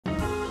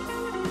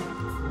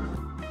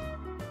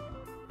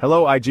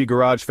Hello IG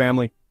Garage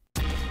family.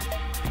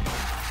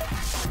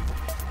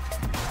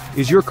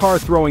 Is your car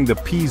throwing the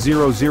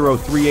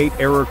P0038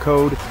 error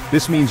code?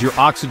 This means your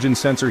oxygen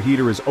sensor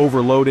heater is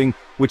overloading,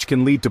 which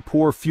can lead to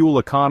poor fuel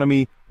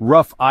economy,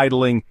 rough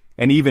idling,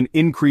 and even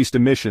increased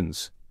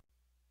emissions.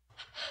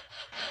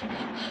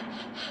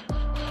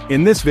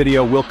 In this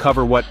video we'll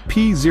cover what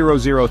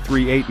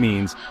P0038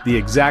 means, the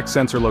exact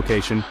sensor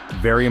location,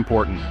 very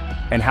important,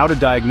 and how to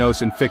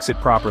diagnose and fix it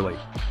properly.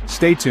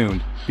 Stay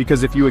tuned,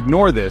 because if you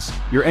ignore this,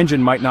 your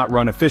engine might not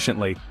run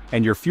efficiently,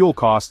 and your fuel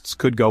costs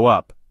could go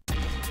up.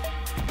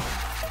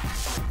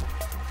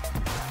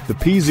 The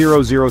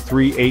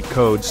P0038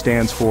 code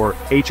stands for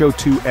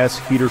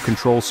HO2S Heater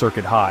Control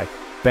Circuit High,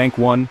 Bank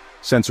 1,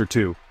 Sensor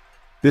 2.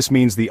 This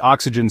means the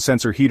oxygen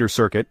sensor heater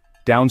circuit,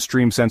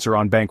 downstream sensor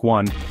on Bank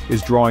 1,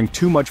 is drawing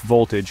too much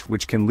voltage,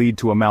 which can lead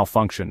to a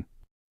malfunction.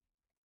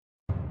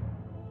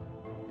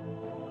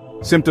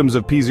 Symptoms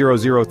of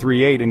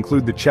P0038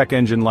 include the check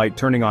engine light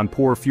turning on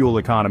poor fuel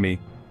economy,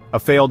 a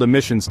failed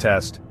emissions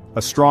test,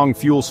 a strong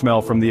fuel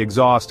smell from the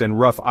exhaust and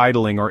rough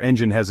idling or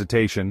engine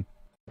hesitation.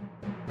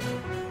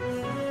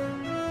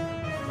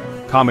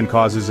 Common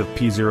causes of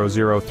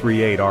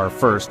P0038 are,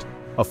 first,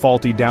 a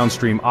faulty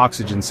downstream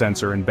oxygen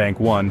sensor in Bank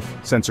 1,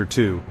 Sensor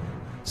 2.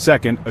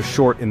 Second, a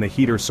short in the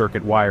heater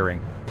circuit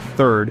wiring.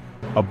 Third,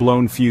 a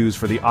blown fuse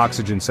for the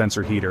oxygen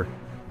sensor heater.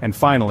 And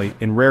finally,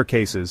 in rare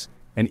cases,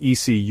 an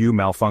ECU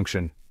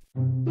malfunction.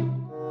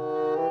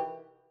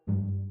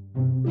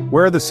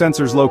 Where are the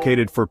sensors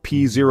located for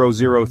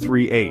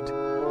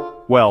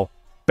P0038? Well,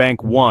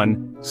 Bank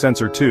 1,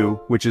 Sensor 2,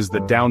 which is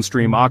the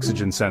downstream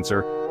oxygen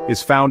sensor,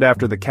 is found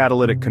after the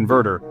catalytic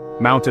converter,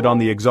 mounted on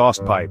the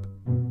exhaust pipe.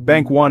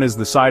 Bank 1 is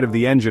the side of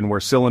the engine where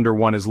cylinder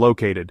 1 is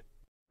located.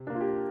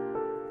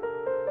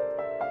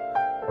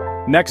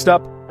 Next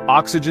up,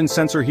 oxygen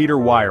sensor heater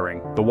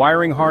wiring. The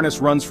wiring harness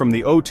runs from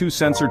the O2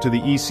 sensor to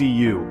the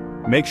ECU.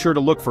 Make sure to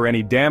look for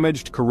any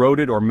damaged,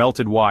 corroded, or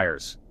melted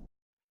wires.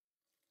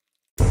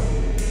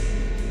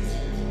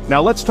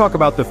 Now let's talk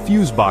about the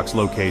fuse box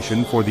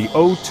location for the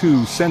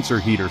O2 sensor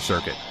heater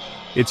circuit.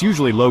 It's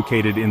usually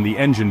located in the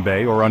engine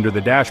bay or under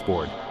the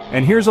dashboard.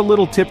 And here's a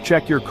little tip: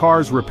 check your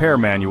car's repair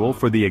manual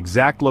for the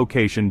exact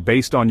location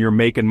based on your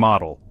make and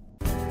model.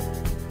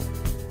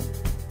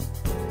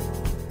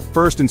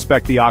 First,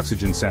 inspect the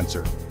oxygen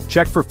sensor.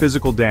 Check for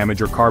physical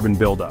damage or carbon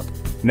buildup.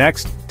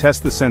 Next,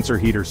 test the sensor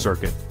heater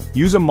circuit.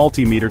 Use a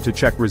multimeter to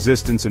check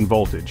resistance and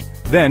voltage.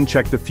 Then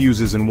check the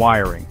fuses and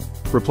wiring.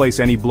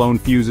 Replace any blown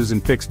fuses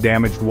and fix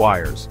damaged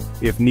wires.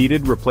 If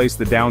needed, replace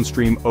the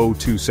downstream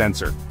O2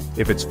 sensor.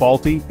 If it's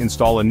faulty,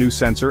 install a new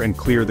sensor and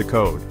clear the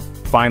code.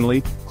 Finally,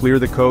 clear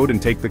the code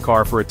and take the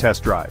car for a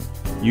test drive.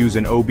 Use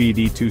an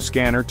OBD2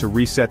 scanner to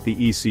reset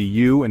the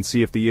ECU and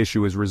see if the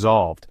issue is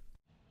resolved.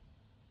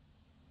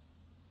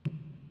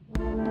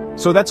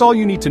 So that's all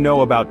you need to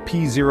know about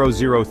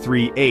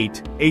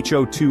P0038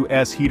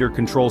 HO2S Heater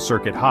Control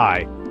Circuit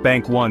High,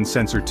 Bank 1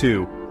 Sensor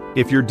 2.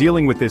 If you're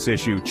dealing with this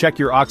issue, check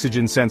your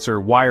oxygen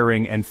sensor,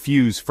 wiring, and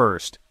fuse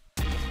first.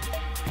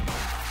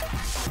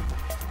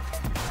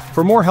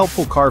 For more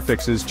helpful car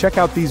fixes, check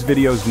out these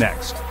videos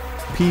next.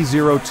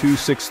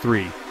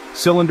 P0263,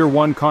 Cylinder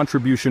 1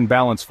 Contribution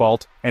Balance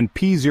Fault, and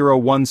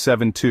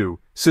P0172,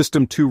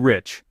 System 2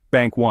 Rich,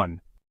 Bank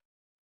 1.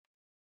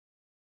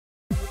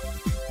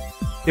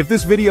 If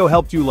this video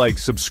helped you,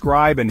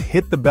 subscribe and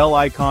hit the bell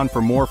icon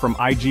for more from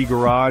IG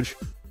Garage.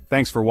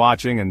 Thanks for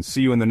watching and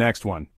see you in the next one.